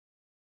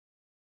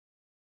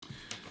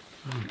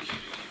Okay.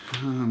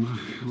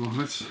 Well,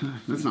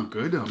 that's not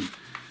good.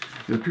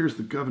 It appears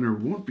the governor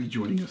won't be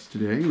joining us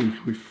today.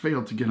 We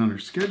failed to get on her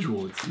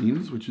schedule, it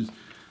seems, which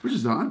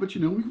is odd. But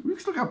you know, we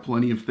still got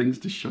plenty of things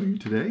to show you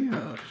today.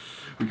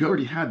 We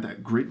already had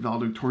that great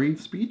valedictorian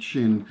speech,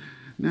 and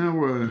now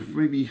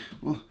maybe,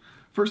 well,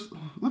 first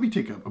let me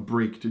take a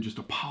break to just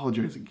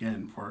apologize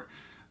again for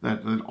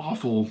that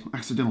awful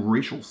accidental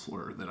racial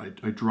slur that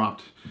I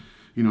dropped,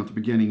 you know, at the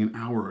beginning an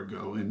hour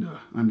ago, and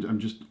I'm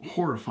just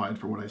horrified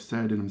for what I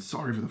said, and I'm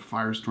sorry for the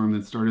firestorm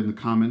that started in the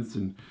comments.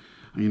 And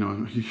you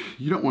know,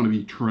 you don't want to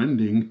be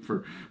trending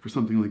for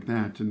something like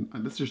that, and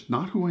that's just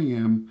not who I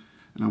am.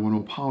 And I want to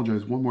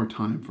apologize one more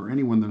time for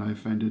anyone that I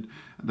offended.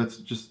 That's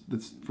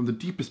from the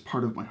deepest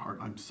part of my heart.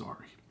 I'm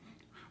sorry.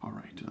 All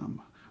right.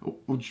 Oh,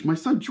 my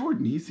son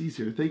Jordan, he's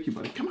here. Thank you,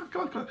 buddy. Come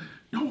on.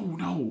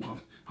 No.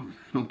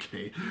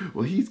 Okay.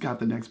 Well, he's got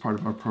the next part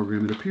of our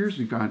program. It appears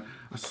we've got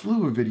a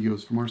slew of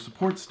videos from our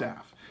support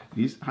staff.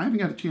 I haven't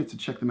got a chance to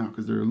check them out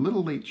because they're a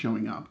little late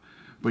showing up.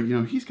 But, you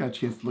know, he's got a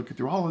chance to look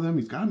through all of them.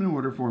 He's got them in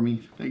order for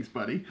me. Thanks,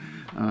 buddy.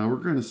 We're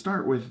going to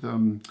start with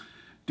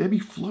Debbie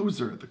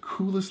Flozer, the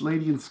coolest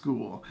lady in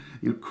school.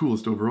 You know,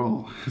 coolest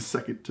overall.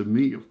 Second to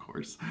me, of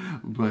course.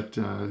 But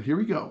here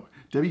we go.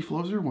 Debbie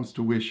Flozer wants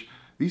to wish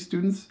these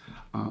students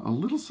a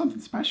little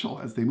something special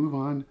as they move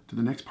on to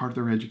the next part of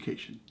their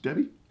education.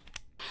 Debbie?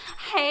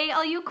 Hey,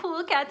 all you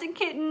cool cats and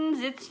kittens.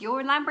 It's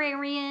your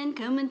librarian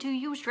coming to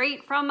you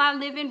straight from my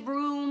living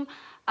room.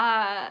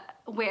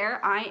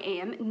 Where I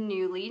am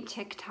newly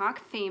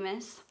TikTok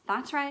famous.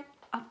 That's right,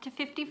 up to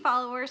 50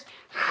 followers.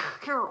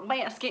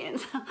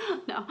 Baskins.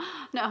 No.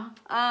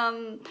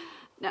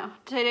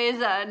 Today's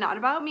not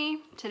about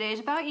me.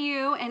 Today's about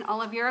you and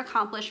all of your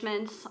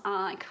accomplishments.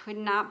 I could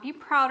not be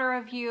prouder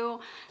of you.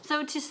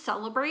 So to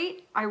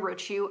celebrate, I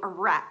wrote you a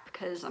rap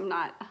because I'm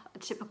not a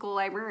typical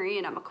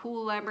librarian. I'm a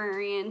cool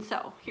librarian.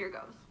 So here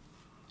goes.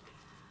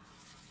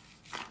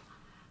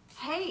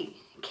 Hey,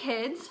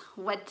 kids,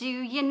 what do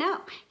you know?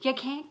 You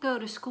can't go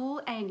to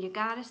school and you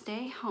gotta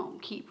stay home.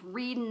 Keep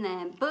reading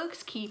them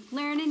books, keep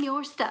learning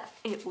your stuff.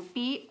 It will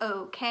be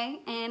okay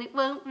and it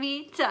won't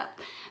be tough.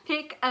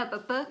 Pick up a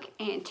book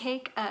and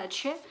take a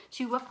trip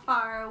to a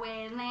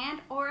faraway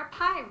land or a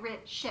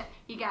pirate ship.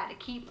 You gotta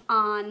keep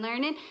on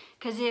learning,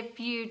 cause if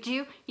you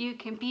do, you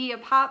can be a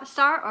pop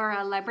star or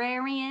a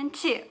librarian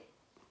too.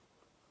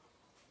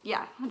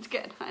 Yeah, that's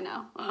good. I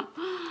know.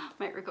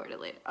 Might record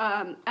it later.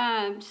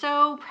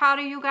 So proud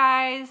of you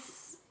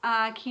guys.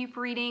 Keep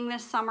reading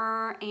this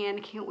summer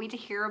and can't wait to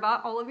hear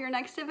about all of your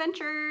next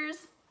adventures.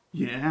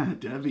 Yeah,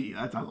 Debbie,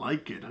 I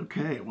like it.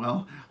 Okay,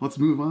 well, let's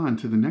move on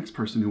to the next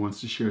person who wants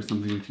to share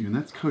something with you, and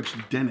that's Coach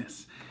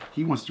Dennis.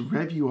 He wants to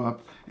rev you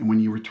up, and when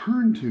you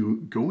return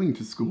to going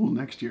to school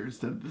next year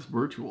instead of this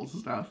virtual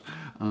stuff,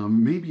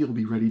 maybe you'll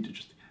be ready to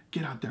just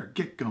get out there,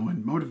 get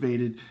going,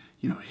 motivated,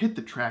 you know, hit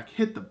the track,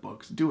 hit the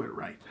books, do it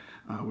right.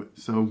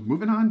 So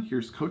moving on,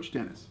 here's Coach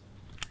Dennis.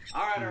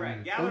 All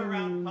right. Gather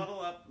around,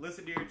 huddle up,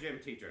 listen to your gym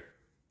teacher.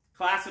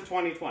 Class of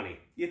 2020,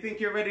 you think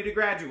you're ready to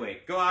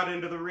graduate, go out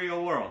into the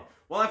real world.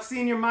 Well, I've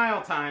seen your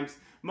mile times.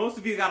 Most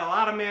of you got a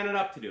lot of manning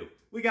up to do.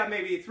 We got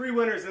maybe 3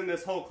 winners in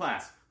this whole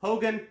class.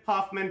 Hogan,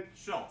 Hoffman,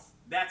 Schultz.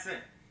 That's it.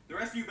 The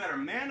rest of you better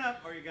man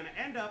up or you're going to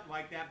end up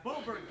like that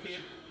Boberg kid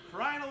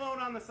crying alone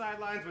on the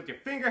sidelines with your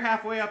finger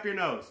halfway up your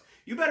nose.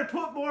 You better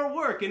put more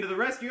work into the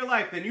rest of your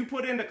life than you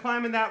put into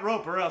climbing that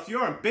rope or else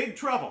you're in big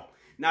trouble.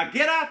 Now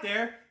get out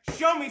there,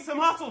 show me some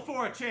hustle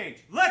for a change.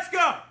 Let's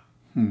go!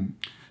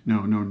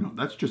 No.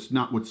 That's just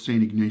not what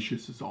St.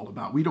 Ignatius is all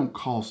about. We don't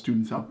call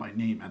students out by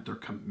name at their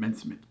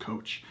commencement,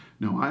 Coach.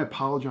 No, I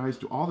apologize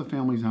to all the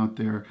families out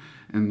there,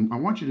 and I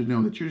want you to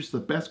know that you're just the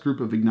best group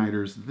of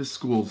igniters that this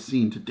school's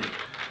seen to date.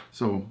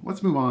 So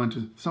let's move on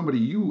to somebody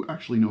you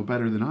actually know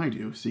better than I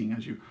do, seeing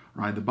as you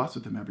ride the bus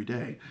with them every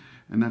day,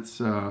 and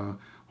that's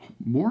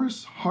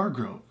Morris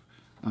Hargrove.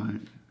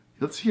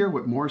 Let's hear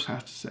what Morris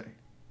has to say.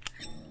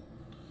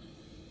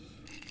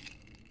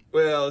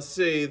 Well,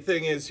 see, the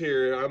thing is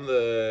here,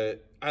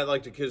 I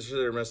like to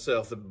consider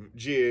myself the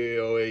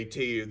GOAT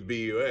of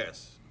the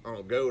BUS. I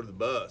don't go to the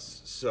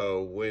bus.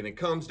 So when it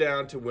comes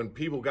down to when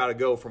people got to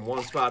go from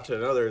one spot to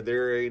another,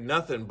 there ain't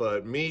nothing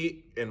but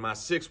me and my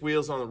 6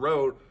 wheels on the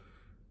road,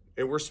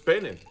 and we're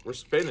spinning.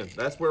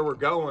 That's where we're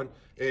going.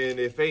 And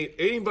if ain't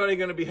anybody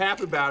going to be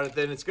happy about it,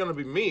 then it's going to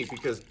be me,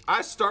 because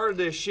I started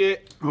this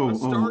shit. No,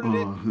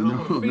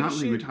 not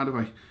Leeward. How do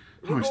I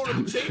We're going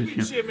to the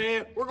championship,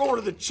 man. We're going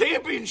to the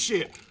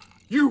championship.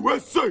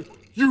 USA!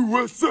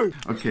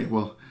 Okay,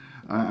 well,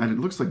 it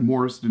looks like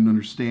Morris didn't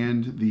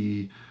understand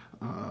the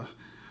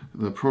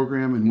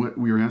program and what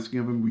we were asking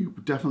of him. We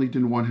definitely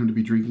didn't want him to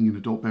be drinking an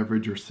adult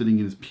beverage or sitting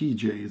in his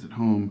PJs at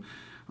home.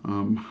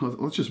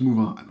 Let's just move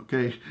on,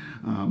 okay?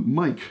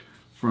 Mike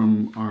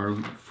from our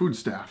food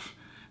staff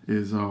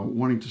is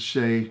wanting to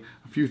say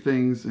a few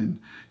things, and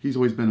he's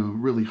always been a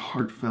really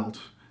heartfelt,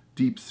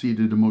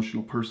 deep-seated,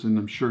 emotional person.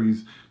 I'm sure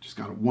he's just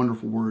got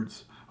wonderful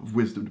words of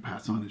wisdom to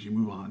pass on as you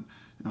move on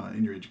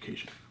in your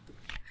education.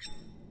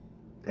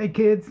 Hey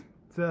kids,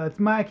 it's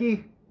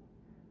Mikey.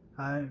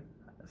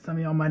 Some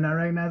of y'all might not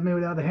recognize me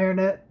without the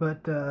hairnet,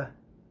 but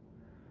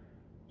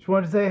just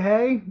wanted to say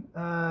hey.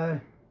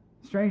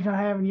 Strange not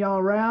having y'all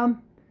around.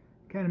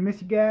 Kind of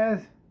miss you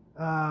guys.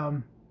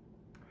 Oh,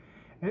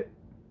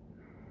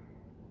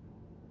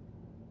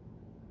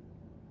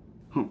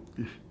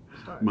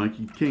 Mike,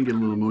 you can get a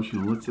little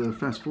emotional. Let's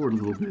fast forward a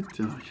little bit.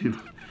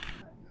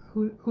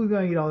 Who's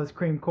gonna eat all this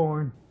cream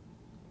corn?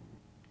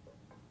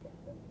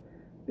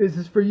 This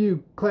is for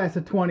you, class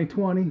of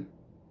 2020.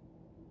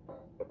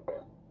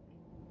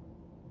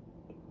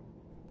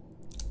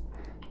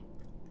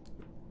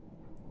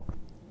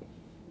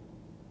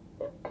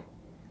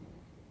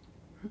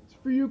 It's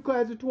for you,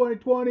 class of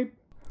 2020.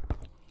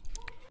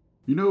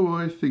 You know,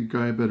 I think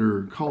I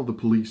better call the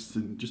police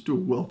and just do a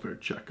welfare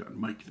check on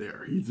Mike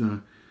there.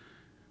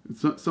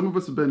 Some of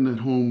us have been at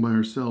home by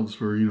ourselves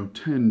for,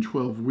 10,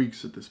 12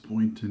 weeks at this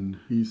point, and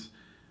he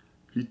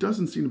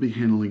doesn't seem to be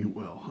handling it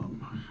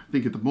well. I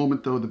think at the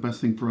moment, though, the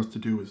best thing for us to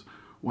do is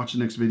watch the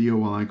next video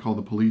while I call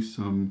the police.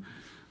 I'm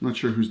not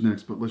sure who's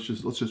next, but let's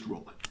just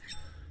roll it.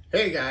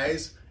 Hey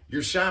guys,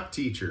 your shop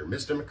teacher,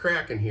 Mr.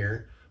 McCracken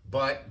here.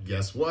 But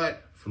guess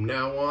what? From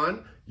now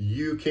on,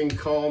 you can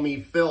call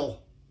me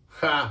Phil.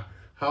 Ha!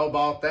 How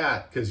about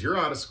that? Because you're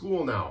out of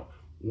school now.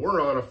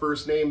 We're on a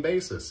first name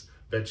basis.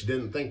 Bet you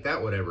didn't think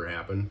that would ever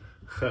happen.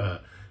 No,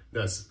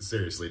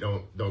 seriously,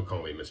 don't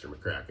call me Mr.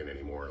 McCracken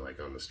anymore,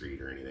 like on the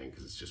street or anything,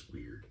 because it's just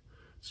weird.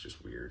 It's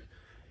just weird.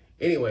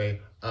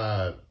 Anyway,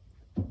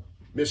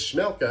 Miss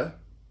Schmelka,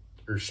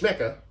 or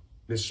Schmecka,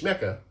 Miss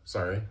Schmecka,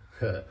 sorry.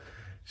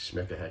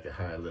 Schmecka hecka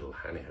hi, little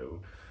honey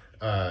ho.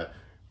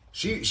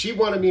 She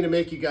wanted me to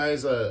make you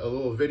guys a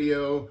little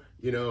video,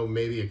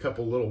 maybe a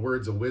couple little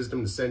words of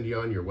wisdom to send you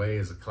on your way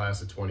as a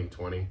class of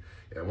 2020.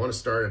 And I want to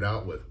start it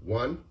out with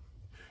 1,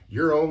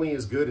 you're only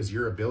as good as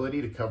your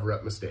ability to cover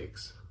up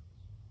mistakes.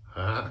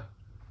 Huh?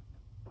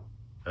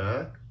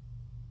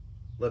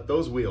 Let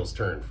those wheels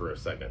turn for a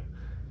second.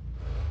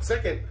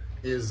 Second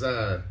is,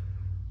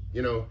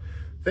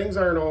 things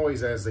aren't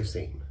always as they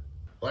seem.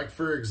 Like,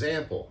 for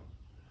example,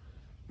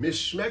 Miss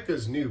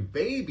Schmecka's new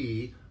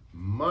baby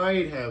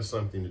might have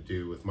something to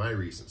do with my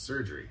recent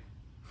surgery.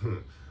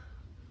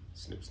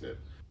 Snip, snip.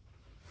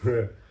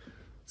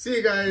 See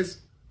you guys,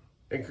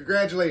 and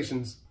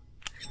congratulations.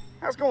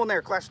 How's it going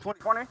there, class of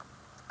 2020?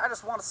 I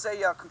just want to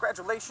say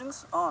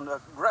congratulations on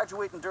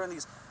graduating during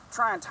these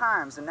trying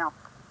times. And now,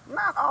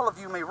 not all of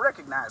you may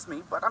recognize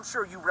me, but I'm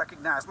sure you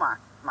recognize my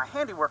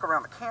handiwork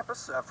around the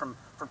campus, from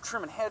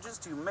trimming hedges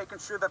to making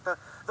sure that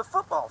the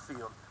football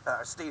field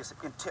stays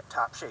in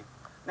tip-top shape.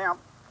 Now,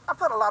 I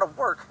put a lot of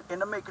work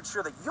into making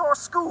sure that your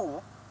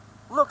school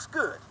looks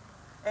good.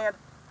 And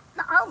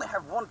now I only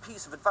have one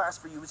piece of advice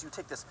for you as you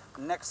take this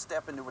next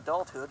step into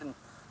adulthood, and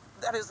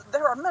that is,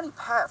 there are many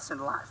paths in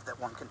life that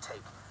one can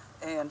take.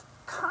 And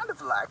kind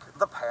of like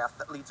the path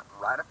that leads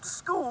right up to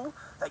school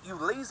that you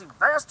lazy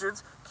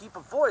bastards keep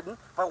avoiding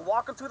by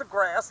walking through the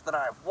grass that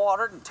I've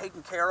watered and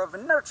taken care of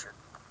and nurtured.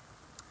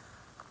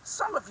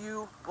 Some of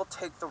you will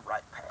take the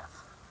right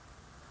path.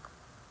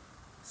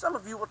 Some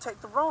of you will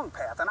take the wrong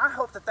path, and I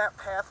hope that that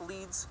path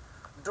leads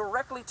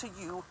directly to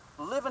you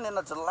living in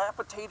a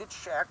dilapidated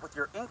shack with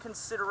your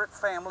inconsiderate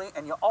family,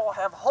 and you all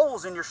have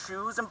holes in your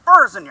shoes and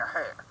burrs in your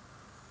hair.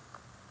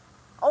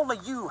 Only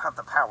you have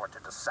the power to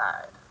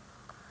decide.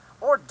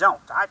 Or don't.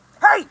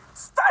 Hey!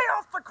 Stay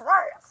off the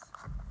grass!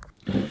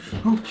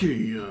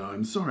 Okay,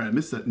 I'm sorry I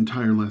missed that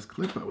entire last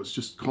clip. I was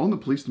just calling the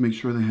police to make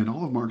sure they had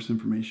all of Mark's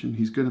information.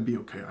 He's gonna be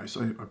okay, I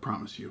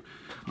promise you.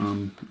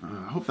 I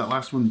hope that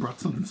last one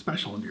brought something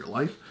special into your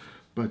life.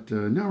 But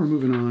now we're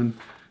moving on.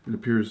 It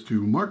appears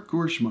to Mark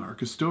Gorshma, our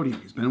custodian.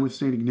 He's been with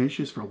St.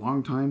 Ignatius for a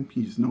long time.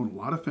 He's known a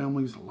lot of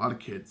families, a lot of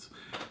kids,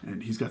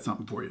 and he's got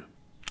something for you.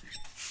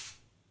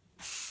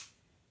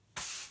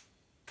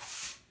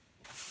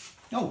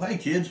 Oh, hey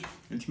kids,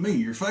 it's me,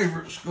 your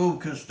favorite school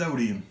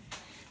custodian.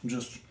 I'm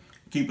just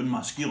keeping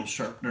my skills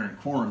sharp during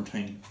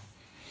quarantine.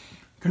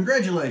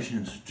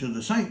 Congratulations to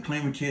the St.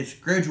 Clement's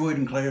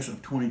graduating class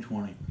of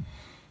 2020.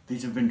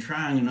 These have been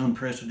trying and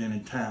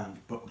unprecedented times,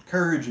 but with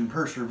courage and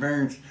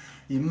perseverance,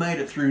 you made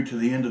it through to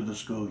the end of the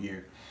school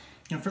year.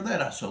 And for that,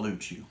 I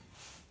salute you.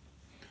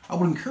 I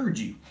would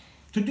encourage you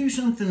to do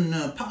something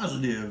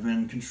positive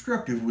and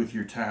constructive with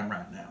your time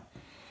right now.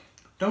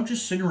 Don't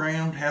just sit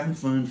around having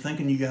fun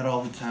thinking you got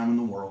all the time in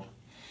the world.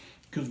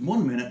 Because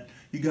one minute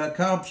you got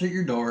cops at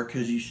your door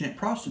because you sent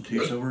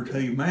prostitutes over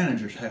to your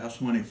manager's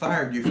house when he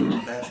fired you from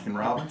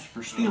Baskin-Robbins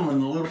for stealing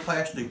the little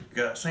plastic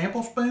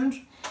sample spoons.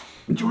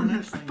 Jordan,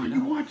 I thought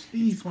you watched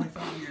these.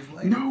 25 years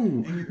later.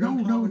 No.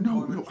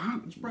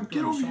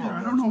 Get over here.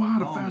 I don't know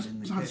how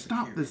to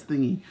stop this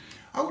thingy.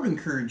 I would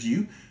encourage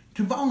you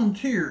to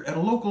volunteer at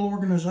a local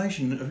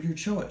organization of your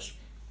choice.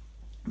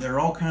 There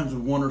are all kinds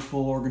of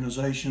wonderful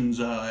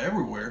organizations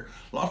everywhere,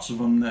 lots of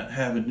them that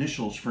have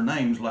initials for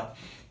names like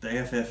the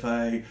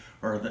FFA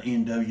or the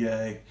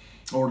NWA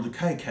or the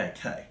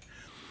KKK.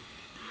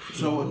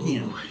 So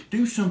again,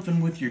 do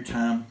something with your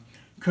time.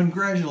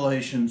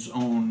 Congratulations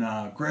on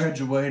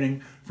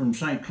graduating from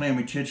St.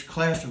 Clement's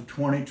class of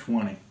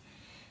 2020.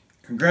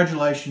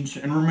 Congratulations,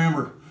 and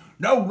remember,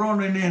 No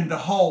running in the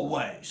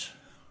hallways.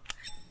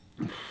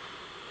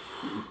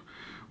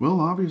 Well,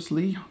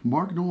 obviously,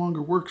 Mark no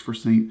longer works for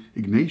St.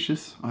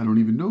 Ignatius. I don't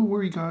even know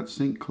where he got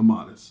St.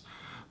 Clematis.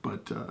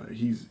 But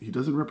he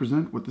doesn't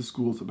represent what this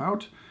school is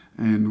about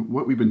and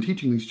what we've been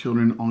teaching these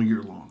children all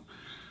year long.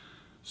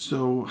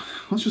 So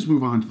let's just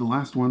move on to the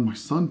last one. My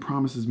son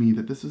promises me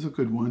that this is a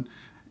good one,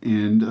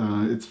 and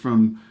it's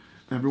from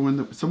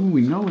someone we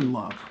know and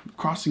love,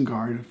 crossing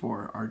guard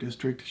for our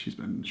district. She's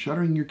been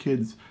shuttering your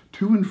kids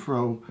to and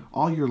fro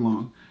all year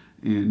long,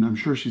 and I'm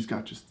sure she's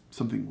got just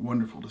something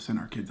wonderful to send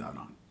our kids out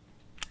on.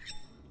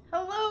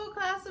 Hello,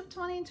 class of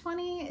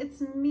 2020.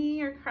 It's me,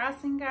 your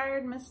crossing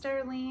guard, Miss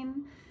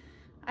Darlene.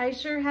 I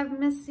sure have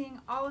missed seeing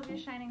all of your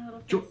shining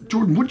little faces.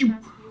 Jordan,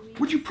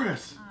 what'd you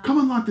press? Come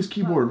unlock this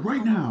keyboard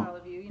right now.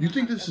 You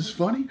think this is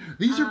funny?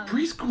 These are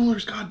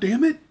preschoolers,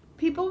 goddammit.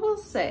 People will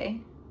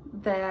say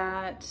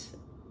that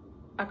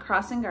a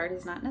crossing guard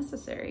is not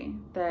necessary,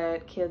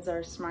 that kids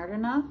are smart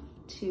enough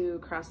to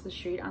cross the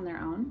street on their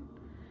own.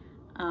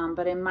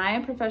 But in my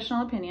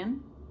professional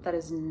opinion, that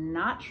is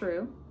not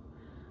true.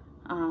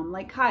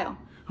 Like Kyle.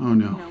 Oh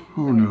no,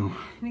 no.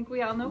 I think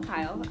we all know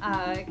Kyle.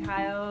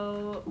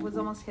 Kyle was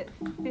almost hit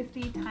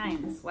 50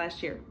 times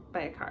last year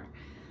by a car.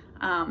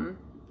 I'm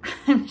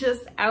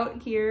just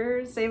out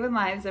here saving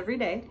lives every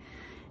day.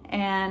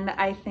 And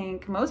I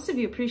think most of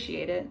you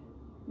appreciate it.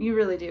 You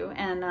really do.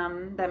 And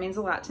that means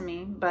a lot to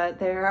me. But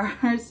there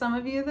are some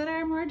of you that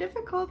are more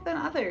difficult than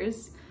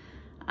others.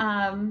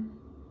 I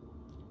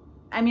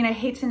mean, I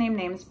hate to name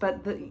names,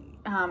 but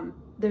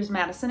there's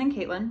Madison and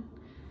Caitlin.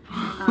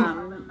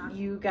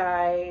 You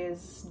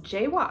guys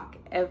jaywalk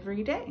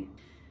every day.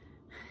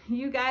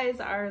 You guys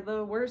are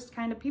the worst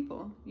kind of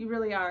people. You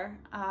really are.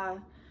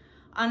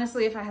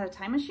 Honestly, if I had a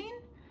time machine,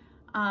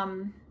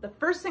 the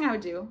first thing I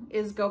would do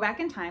is go back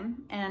in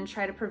time and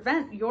try to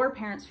prevent your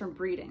parents from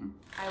breeding.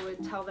 I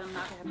would tell them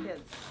not to have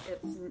kids.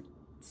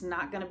 It's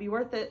not going to be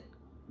worth it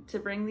to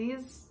bring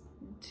these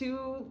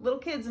two little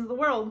kids into the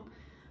world.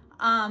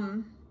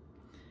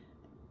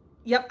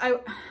 Yep,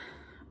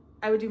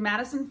 I would do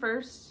Madison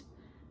first,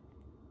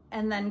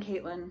 and then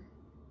Caitlin,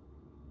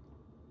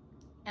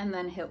 and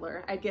then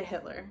Hitler. I'd get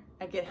Hitler.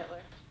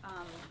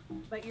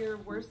 But you're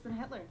worse than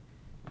Hitler.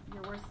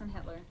 You're worse than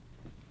Hitler.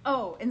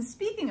 Oh, and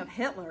speaking of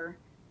Hitler,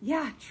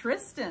 yeah,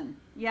 Tristan.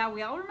 Yeah,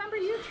 we all remember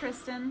you,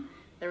 Tristan.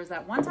 There was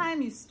that one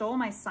time you stole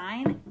my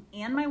sign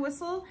and my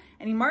whistle,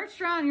 and you marched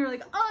around and you were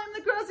like, I'm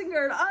the crossing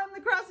guard, I'm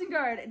the crossing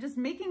guard, and just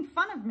making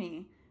fun of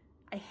me.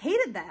 I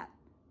hated that.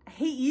 I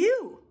hate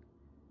you.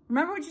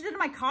 Remember what you did to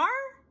my car?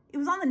 It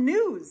was on the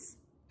news.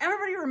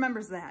 Everybody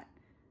remembers that.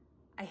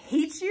 I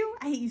hate you.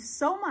 I hate you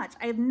so much.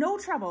 I have no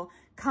trouble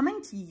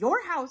coming to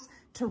your house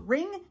to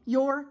wring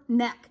your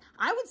neck.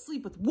 I would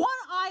sleep with one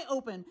eye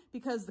open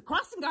because the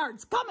crossing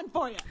guard's coming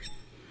for you.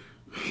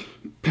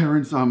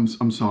 Parents, I'm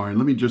sorry.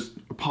 Let me just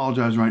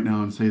apologize right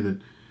now and say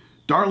that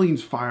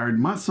Darlene's fired.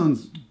 My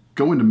son's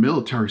going to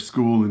military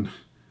school and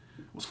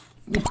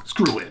well,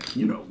 screw it.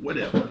 You know,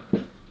 whatever.